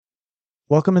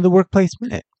Welcome to the Workplace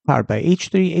Minute, powered by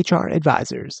H3 HR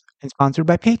Advisors and sponsored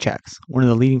by Paychex, one of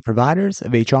the leading providers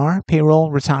of HR,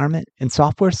 payroll, retirement, and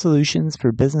software solutions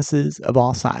for businesses of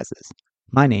all sizes.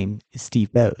 My name is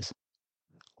Steve Bowes.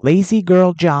 Lazy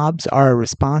girl jobs are a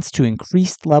response to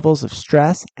increased levels of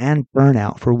stress and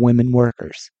burnout for women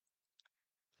workers.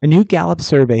 A new Gallup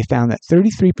survey found that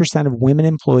 33% of women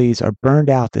employees are burned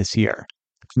out this year,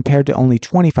 compared to only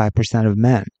 25% of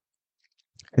men.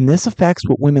 And this affects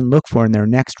what women look for in their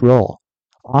next role.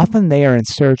 Often they are in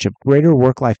search of greater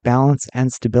work-life balance and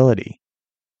stability.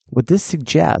 What this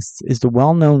suggests is the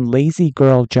well-known lazy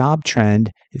girl job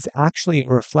trend is actually a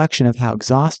reflection of how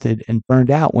exhausted and burned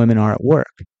out women are at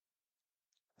work.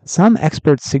 Some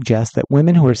experts suggest that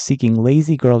women who are seeking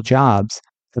lazy girl jobs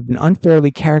have been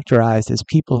unfairly characterized as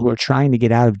people who are trying to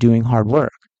get out of doing hard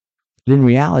work. But in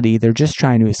reality, they're just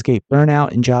trying to escape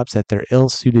burnout in jobs that they're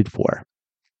ill-suited for.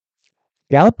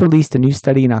 Gallup released a new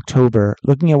study in October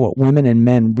looking at what women and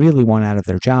men really want out of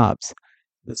their jobs.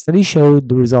 The study showed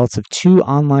the results of two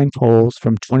online polls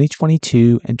from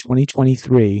 2022 and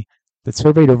 2023 that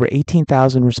surveyed over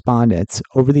 18,000 respondents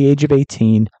over the age of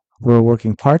 18 who are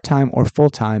working part-time or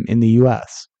full-time in the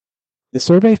U.S. The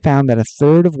survey found that a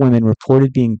third of women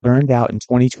reported being burned out in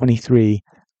 2023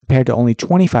 compared to only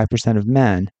 25% of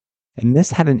men, and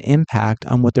this had an impact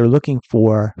on what they're looking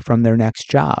for from their next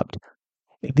job.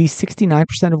 At least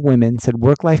 69% of women said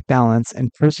work-life balance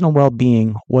and personal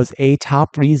well-being was a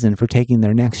top reason for taking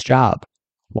their next job,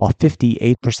 while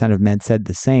 58% of men said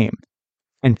the same.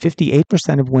 And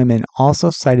 58% of women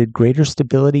also cited greater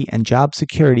stability and job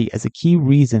security as a key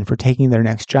reason for taking their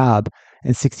next job,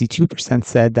 and 62%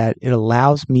 said that it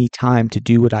allows me time to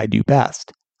do what I do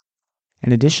best.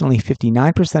 And additionally,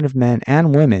 59% of men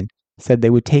and women said they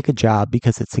would take a job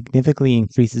because it significantly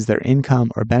increases their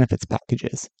income or benefits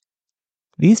packages.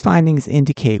 These findings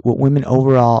indicate what women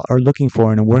overall are looking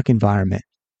for in a work environment,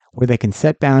 where they can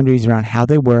set boundaries around how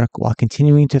they work while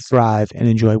continuing to thrive and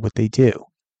enjoy what they do.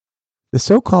 The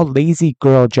so-called lazy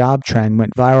girl job trend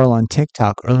went viral on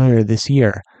TikTok earlier this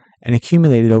year and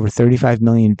accumulated over 35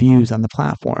 million views on the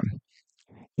platform.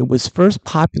 It was first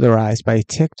popularized by a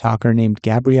TikToker named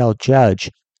Gabrielle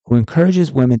Judge, who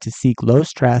encourages women to seek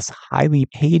low-stress, highly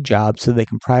paid jobs so they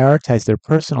can prioritize their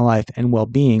personal life and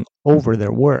well-being over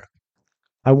their work.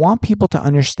 I want people to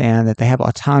understand that they have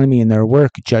autonomy in their work,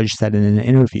 Judge said in an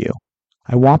interview.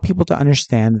 I want people to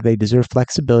understand that they deserve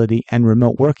flexibility and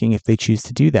remote working if they choose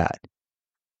to do that.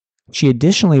 She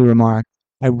additionally remarked,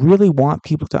 I really want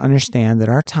people to understand that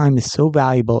our time is so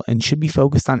valuable and should be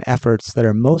focused on efforts that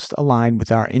are most aligned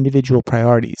with our individual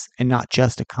priorities and not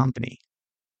just a company.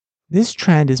 This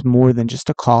trend is more than just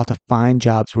a call to find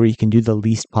jobs where you can do the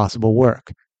least possible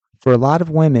work. For a lot of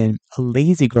women, a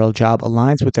lazy girl job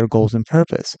aligns with their goals and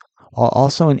purpose, while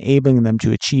also enabling them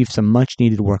to achieve some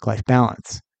much-needed work-life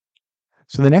balance.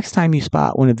 So the next time you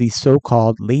spot one of these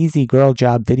so-called lazy girl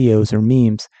job videos or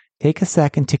memes, take a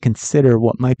second to consider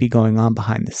what might be going on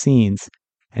behind the scenes,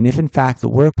 and if in fact the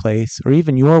workplace, or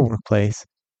even your workplace,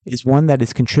 is one that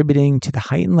is contributing to the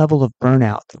heightened level of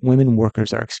burnout that women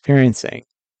workers are experiencing,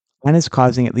 and is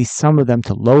causing at least some of them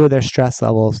to lower their stress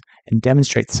levels and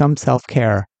demonstrate some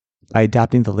self-care by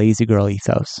adopting the lazy girl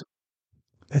ethos.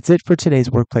 That's it for today's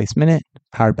Workplace Minute,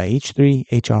 powered by H3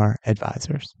 HR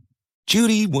Advisors.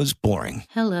 Judy was boring.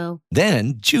 Hello.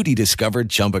 Then Judy discovered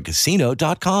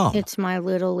ChumbaCasino.com. It's my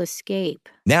little escape.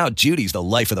 Now Judy's the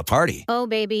life of the party. Oh,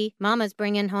 baby, mama's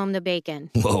bringing home the bacon.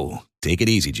 Whoa, take it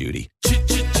easy, Judy.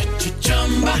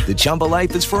 The Chumba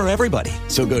life is for everybody.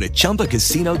 So go to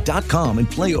ChumbaCasino.com and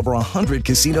play over 100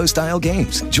 casino-style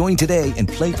games. Join today and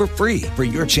play for free for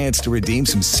your chance to redeem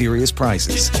some serious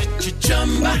prizes.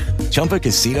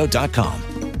 ChumbaCasino.com.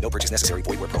 No purchase necessary.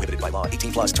 Void where prohibited by law.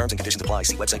 18+ terms and conditions apply.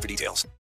 See website for details.